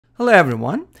Hello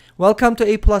everyone, welcome to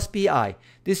aplusbi.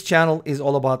 This channel is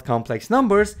all about complex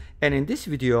numbers, and in this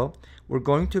video we're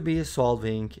going to be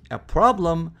solving a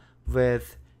problem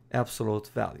with absolute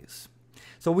values.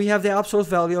 So we have the absolute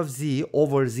value of z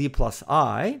over z plus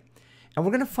I, and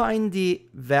we're going to find the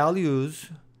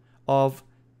values of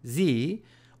z,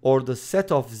 or the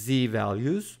set of z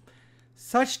values,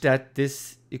 such that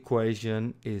this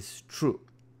equation is true.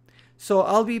 So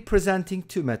I'll be presenting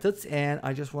two methods, and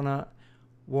I just want to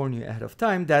warn you ahead of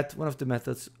time that one of the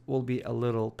methods will be a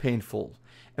little painful,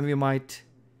 and we might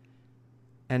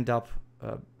end up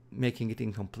making it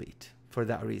incomplete for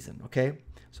that reason. Okay,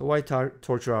 so why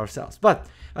torture ourselves? But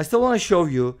I still want to show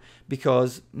you,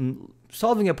 because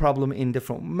solving a problem in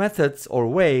different methods or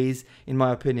ways, in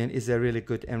my opinion, is a really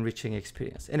good enriching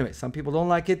experience. Anyway, some people don't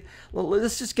like it. Well,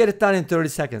 let's just get it done in 30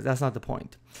 seconds. That's not the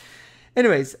point.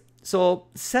 Anyways, so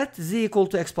set z equal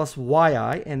to x plus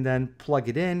yi, and then plug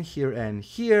it in here and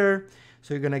here.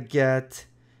 So you're going to get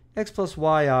x plus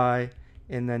yi,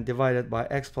 and then divided by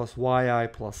x plus yi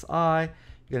plus I.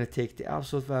 You're going to take the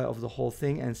absolute value of the whole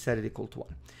thing and set it equal to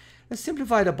 1. Let's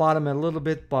simplify the bottom a little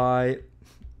bit by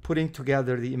putting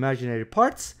together the imaginary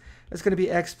parts. It's going to be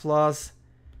x plus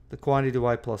the quantity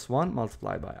y plus 1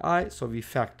 multiplied by I. So we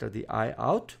factor the I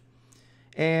out,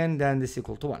 and then this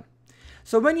equal to 1.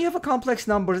 So when you have a complex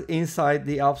number inside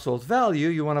the absolute value,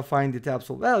 you want to find the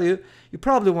absolute value, you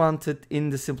probably want it in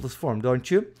the simplest form,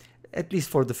 don't you? At least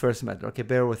for the first method. Okay,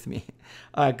 bear with me.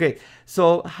 Great.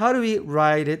 So how do we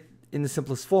write it in the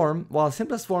simplest form? Well,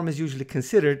 simplest form is usually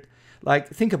considered, like,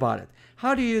 think about it.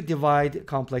 How do you divide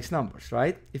complex numbers,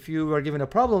 right? If you were given a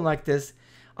problem like this,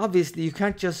 obviously you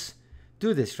can't just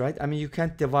do this, right? I mean, you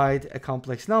can't divide a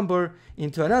complex number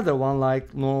into another one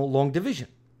like long division,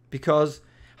 because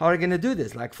how are you going to do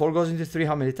this? Like 4 goes into 3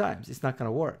 how many times? It's not going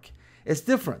to work. It's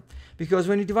different, because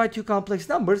when you divide two complex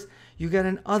numbers, you get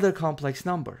an other complex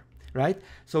number, right?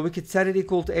 So we could set it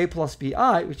equal to a plus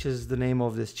bi, which is the name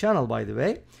of this channel, by the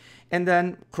way, and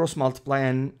then cross multiply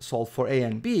and solve for a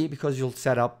and b, because you'll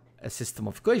set up a system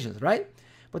of equations, right?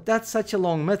 But that's such a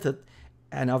long method,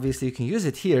 and obviously you can use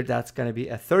it here. That's going to be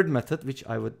a third method, which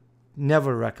I would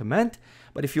never recommend.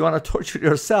 But if you want to torture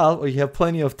yourself, or you have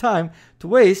plenty of time to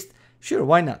waste, sure,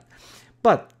 why not?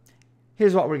 But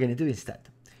here's what we're going to do instead.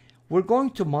 We're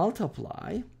going to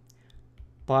multiply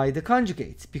by the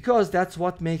conjugates, because that's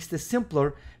what makes this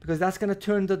simpler, because that's going to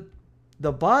turn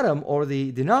the bottom, or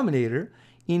the denominator,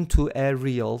 into a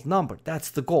real number. That's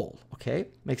the goal. Okay,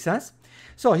 makes sense?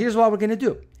 So here's what we're going to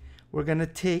do. We're going to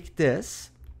take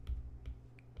this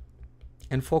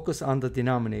and focus on the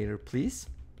denominator, please.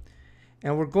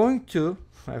 And we're going to,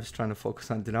 I was trying to focus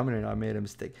on denominator, I made a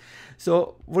mistake.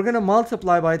 So we're going to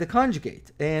multiply by the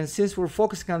conjugate. And since we're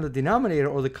focusing on the denominator,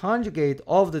 or the conjugate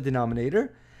of the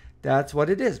denominator, that's what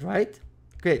it is, right?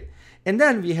 Great. And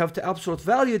then we have to absolute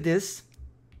value this,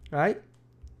 right?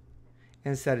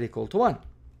 And set it equal to 1.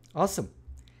 Awesome.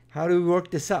 How do we work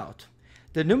this out?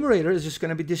 The numerator is just going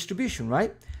to be distribution,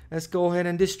 right? Let's go ahead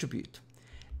and distribute.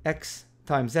 X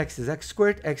times x is x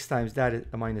squared. X times that is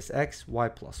minus x, y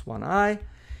plus 1i.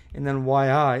 And then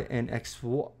yi and x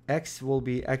will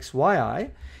be xyi.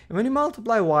 And when you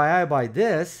multiply yi by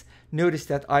this, notice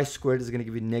that I squared is going to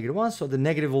give you negative 1. So the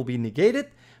negative will be negated,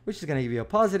 which is going to give you a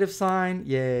positive sign.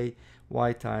 Yay,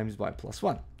 y times y plus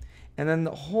 1. And then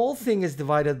the whole thing is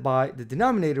divided by the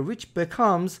denominator, which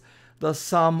becomes the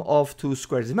sum of two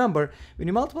squares. Remember, when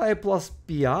you multiply a plus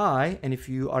bi, and if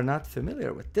you are not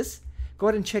familiar with this, go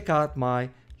ahead and check out my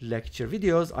lecture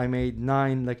videos. I made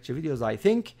 9 lecture videos, I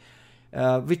think,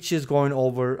 which is going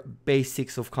over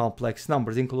basics of complex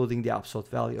numbers, including the absolute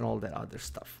value and all that other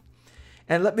stuff.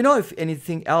 And let me know if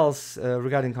anything else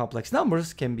regarding complex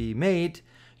numbers can be made.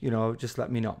 You know, just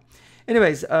let me know.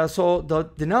 Anyways, so the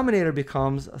denominator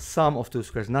becomes a sum of two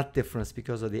squares, not difference,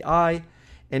 because of the I.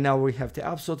 And now we have to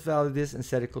absolute value this and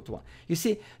set it equal to 1. You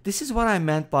see, this is what I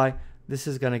meant by this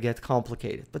is going to get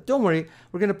complicated. But don't worry,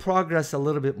 we're going to progress a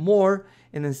little bit more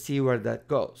and then see where that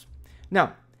goes.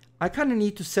 Now, I kind of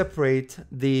need to separate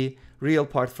the real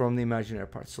part from the imaginary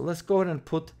part. So let's go ahead and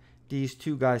put these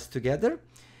two guys together.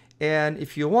 And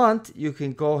if you want, you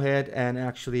can go ahead and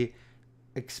actually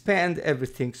expand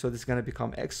everything. So this is going to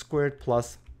become x squared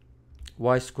plus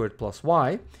y squared plus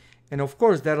y. And of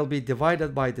course, that'll be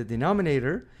divided by the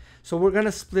denominator. So we're going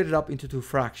to split it up into two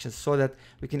fractions so that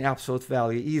we can absolute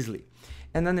value easily.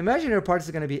 And then the imaginary part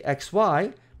is going to be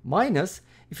xy minus,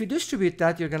 if you distribute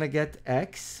that, you're going to get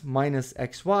x minus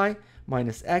xy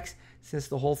minus x. Since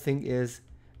the whole thing is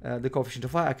the coefficient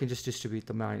of y, I can just distribute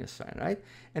the minus sign, right?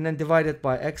 And then divide it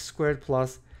by x squared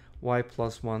plus y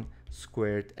plus 1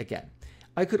 squared again.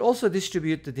 I could also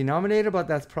distribute the denominator, but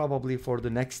that's probably for the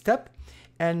next step.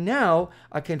 And now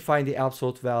I can find the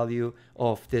absolute value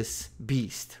of this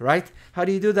beast, right? How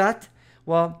do you do that?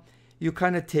 Well, you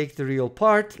kind of take the real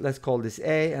part. Let's call this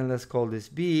A and let's call this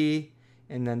B.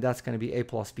 And then that's going to be A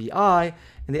plus BI.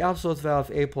 And the absolute value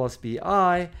of A plus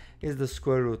BI is the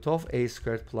square root of A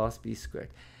squared plus B squared.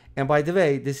 And by the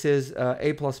way, this is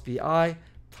A plus BI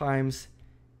times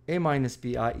A minus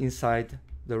BI inside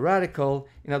the radical.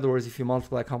 In other words, if you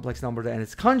multiply a complex number and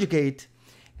its conjugate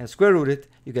and square root it,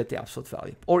 you get the absolute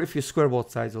value. Or if you square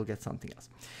both sides, you'll get something else.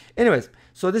 Anyways,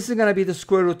 so this is going to be the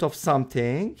square root of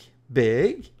something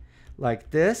big,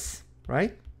 like this,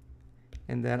 right?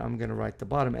 And then I'm going to write the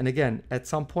bottom. And again, at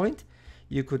some point,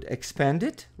 you could expand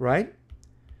it, right?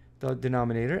 The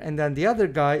denominator. And then the other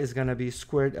guy is going to be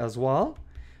squared as well.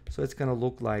 So it's going to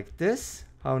look like this.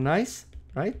 How nice,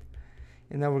 right?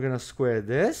 And then we're going to square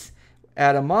this,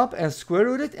 add them up and square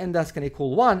root it, and that's going to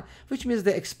equal 1, which means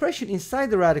the expression inside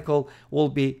the radical will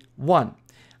be 1.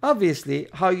 Obviously,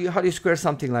 how do you square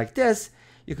something like this?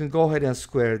 You can go ahead and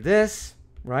square this,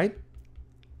 right?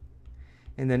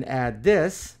 And then add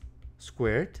this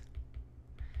squared.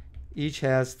 Each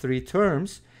has 3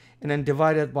 terms, and then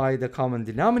divide it by the common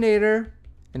denominator,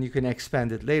 and you can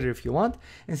expand it later if you want.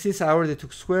 And since I already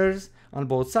took squares on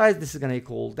both sides, this is going to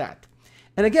equal that.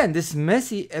 And again, this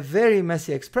messy, a very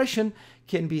messy expression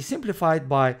can be simplified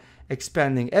by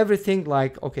expanding everything,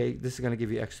 like, okay, this is going to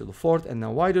give you x to the 4th, and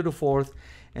then y to the 4th,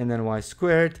 and then y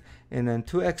squared, and then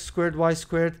 2x squared y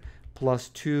squared plus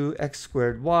 2x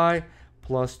squared y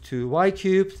plus 2y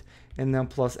cubed, and then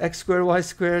plus x squared y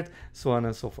squared, so on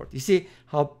and so forth. You see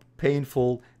how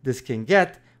painful this can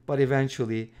get, but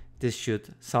eventually this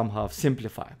should somehow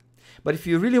simplify. But if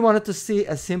you really wanted to see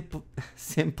a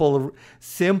simpler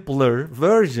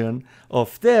version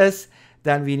of this,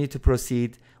 then we need to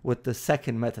proceed with the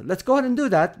second method. Let's go ahead and do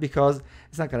that because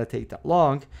it's not going to take that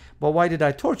long. But why did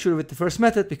I torture you with the first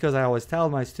method? Because I always tell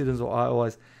my students, or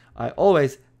I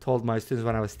always told my students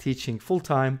when I was teaching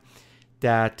full-time,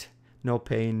 that no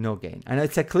pain, no gain. And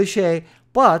it's a cliche,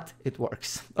 but it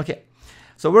works. Okay,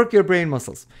 so work your brain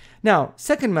muscles. Now,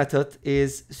 second method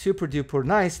is super duper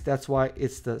nice. That's why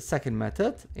it's the second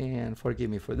method, and forgive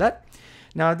me for that.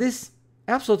 Now, this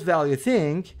absolute value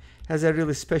thing has a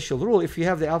really special rule. If you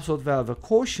have the absolute value of a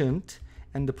quotient,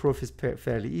 and the proof is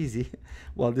fairly easy,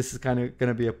 well, this is kind of going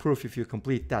to be a proof if you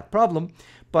complete that problem,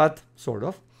 but sort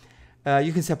of,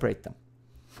 you can separate them.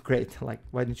 Great, like,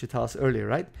 why didn't you tell us earlier,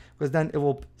 right? Because then it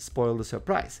will spoil the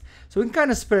surprise. So we can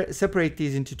kind of separate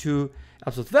these into 2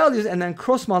 absolute values and then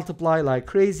cross multiply like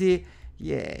crazy.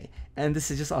 Yay. And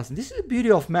this is just awesome. This is the beauty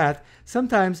of math.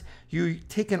 Sometimes you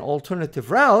take an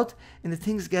alternative route and the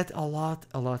things get a lot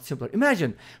simpler.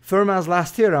 Imagine Fermat's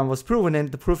last theorem was proven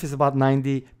and the proof is about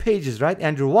 90 pages, right?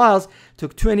 Andrew Wiles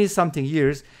took 20 something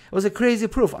years. It was a crazy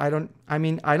proof. I don't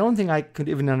think I could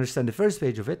even understand the first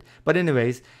page of it. But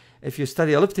anyways, if you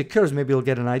study elliptic curves, maybe you'll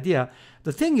get an idea.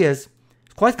 The thing is,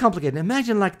 it's quite complicated.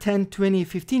 Imagine like 10, 20,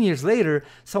 15 years later,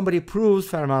 somebody proves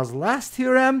Fermat's last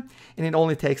theorem, and it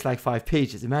only takes like 5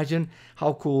 pages. Imagine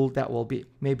how cool that will be.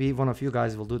 Maybe one of you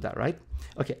guys will do that, right?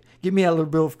 Okay, give me a little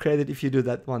bit of credit if you do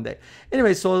that one day.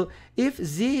 Anyway, so if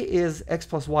z is x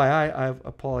plus yi, I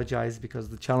apologize because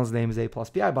the challenge name is a plus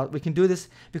bi, but we can do this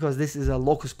because this is a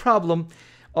locus problem.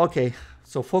 Okay,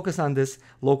 so focus on this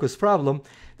locus problem.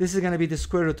 This is going to be the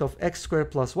square root of x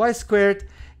squared plus y squared,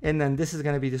 and then this is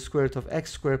going to be the square root of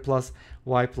x squared plus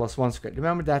y plus 1 squared.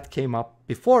 Remember that came up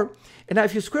before. And now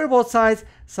if you square both sides,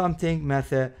 something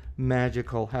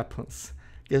magical happens.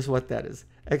 Guess what that is?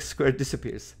 X squared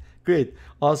disappears. Great,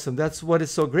 awesome. That's what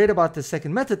is so great about the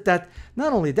second method, that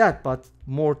not only that, but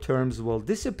more terms will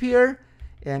disappear,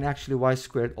 and actually y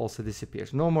squared also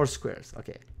disappears. No more squares.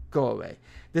 Okay, go away.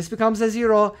 This becomes a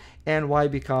 0, and y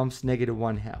becomes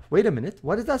 -1/2. Wait a minute,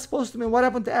 what is that supposed to mean? What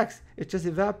happened to x? It just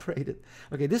evaporated.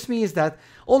 Okay, this means that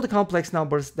all the complex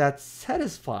numbers that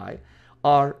satisfy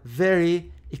our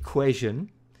very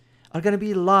equation are going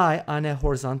to lie on a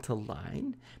horizontal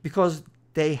line because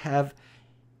they have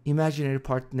imaginary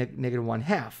part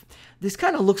 -1/2. This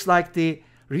kind of looks like the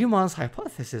Riemann's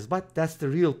hypothesis, but that's the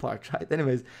real part, right?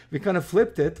 Anyways, we kind of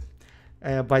flipped it.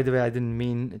 By the way, I didn't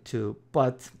mean to,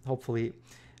 but hopefully,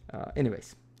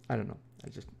 anyways, I don't know. I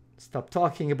just stopped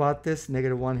talking about this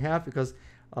 -1/2 because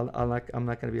I'm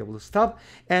not going to be able to stop.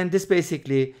 And this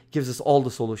basically gives us all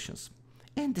the solutions.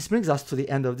 And this brings us to the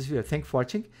end of this video. Thanks for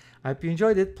watching. I hope you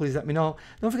enjoyed it. Please let me know.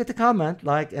 Don't forget to comment,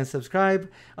 like, and subscribe.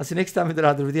 I'll see you next time with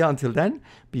another video. Until then,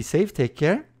 be safe, take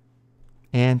care,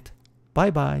 and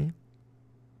bye-bye.